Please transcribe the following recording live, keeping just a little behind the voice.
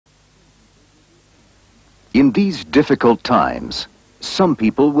In these difficult times, some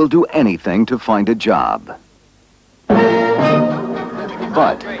people will do anything to find a job.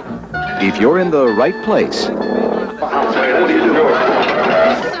 But if you're in the right place,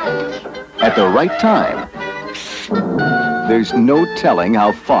 at the right time, there's no telling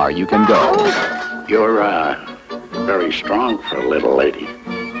how far you can go. You're very strong for a little lady.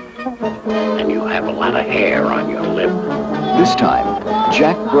 And you have a lot of hair on your lip. This time,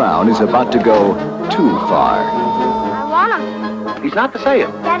 Jack Brown is about to go too far. I want him. He's not to say it.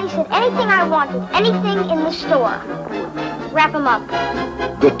 Daddy said anything I wanted, anything in the store. Wrap him up.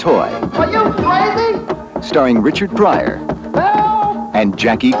 The Toy. Are you crazy? Starring Richard Pryor Help! and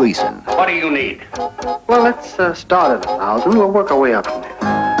Jackie Gleason. What do you need? Well, let's start at 1,000. We'll work our way up from there.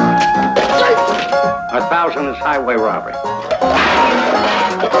 1,000 is highway robbery.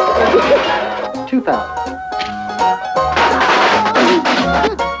 2,000.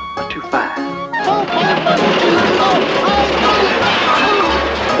 2,500.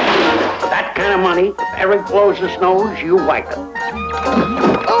 That kind of money, if Eric blows his nose, you wipe it.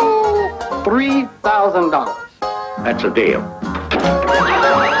 Oh, $3,000. That's a deal.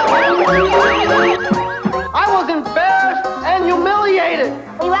 I was embarrassed and humiliated.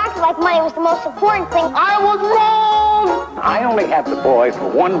 You acted like money was the most important thing. I was wrong. I only have the boy for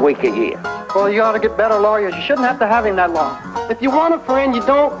 1 week a year. Well, you ought to get better lawyers. You shouldn't have to have him that long. If you want a friend, you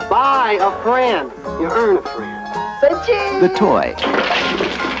don't buy a friend. You earn a friend. Say cheese. The Toy.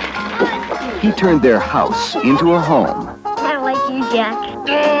 He turned their house into a home. I don't like you, Jack.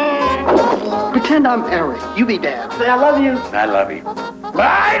 Pretend I'm Eric. You be Dad. Say I love you. I love you.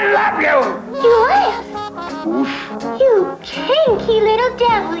 I love you! You laugh. Oof. You kinky little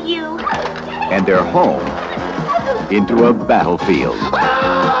devil, you. And their home into a battlefield.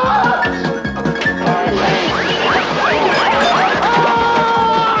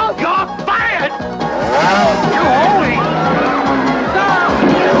 You're fired! You holy!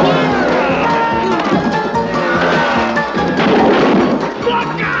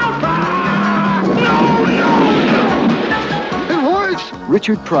 Look out! It works.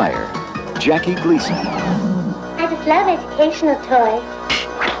 Richard Pryor, Jackie Gleason. I just love educational toys.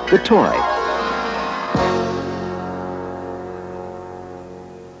 The Toy.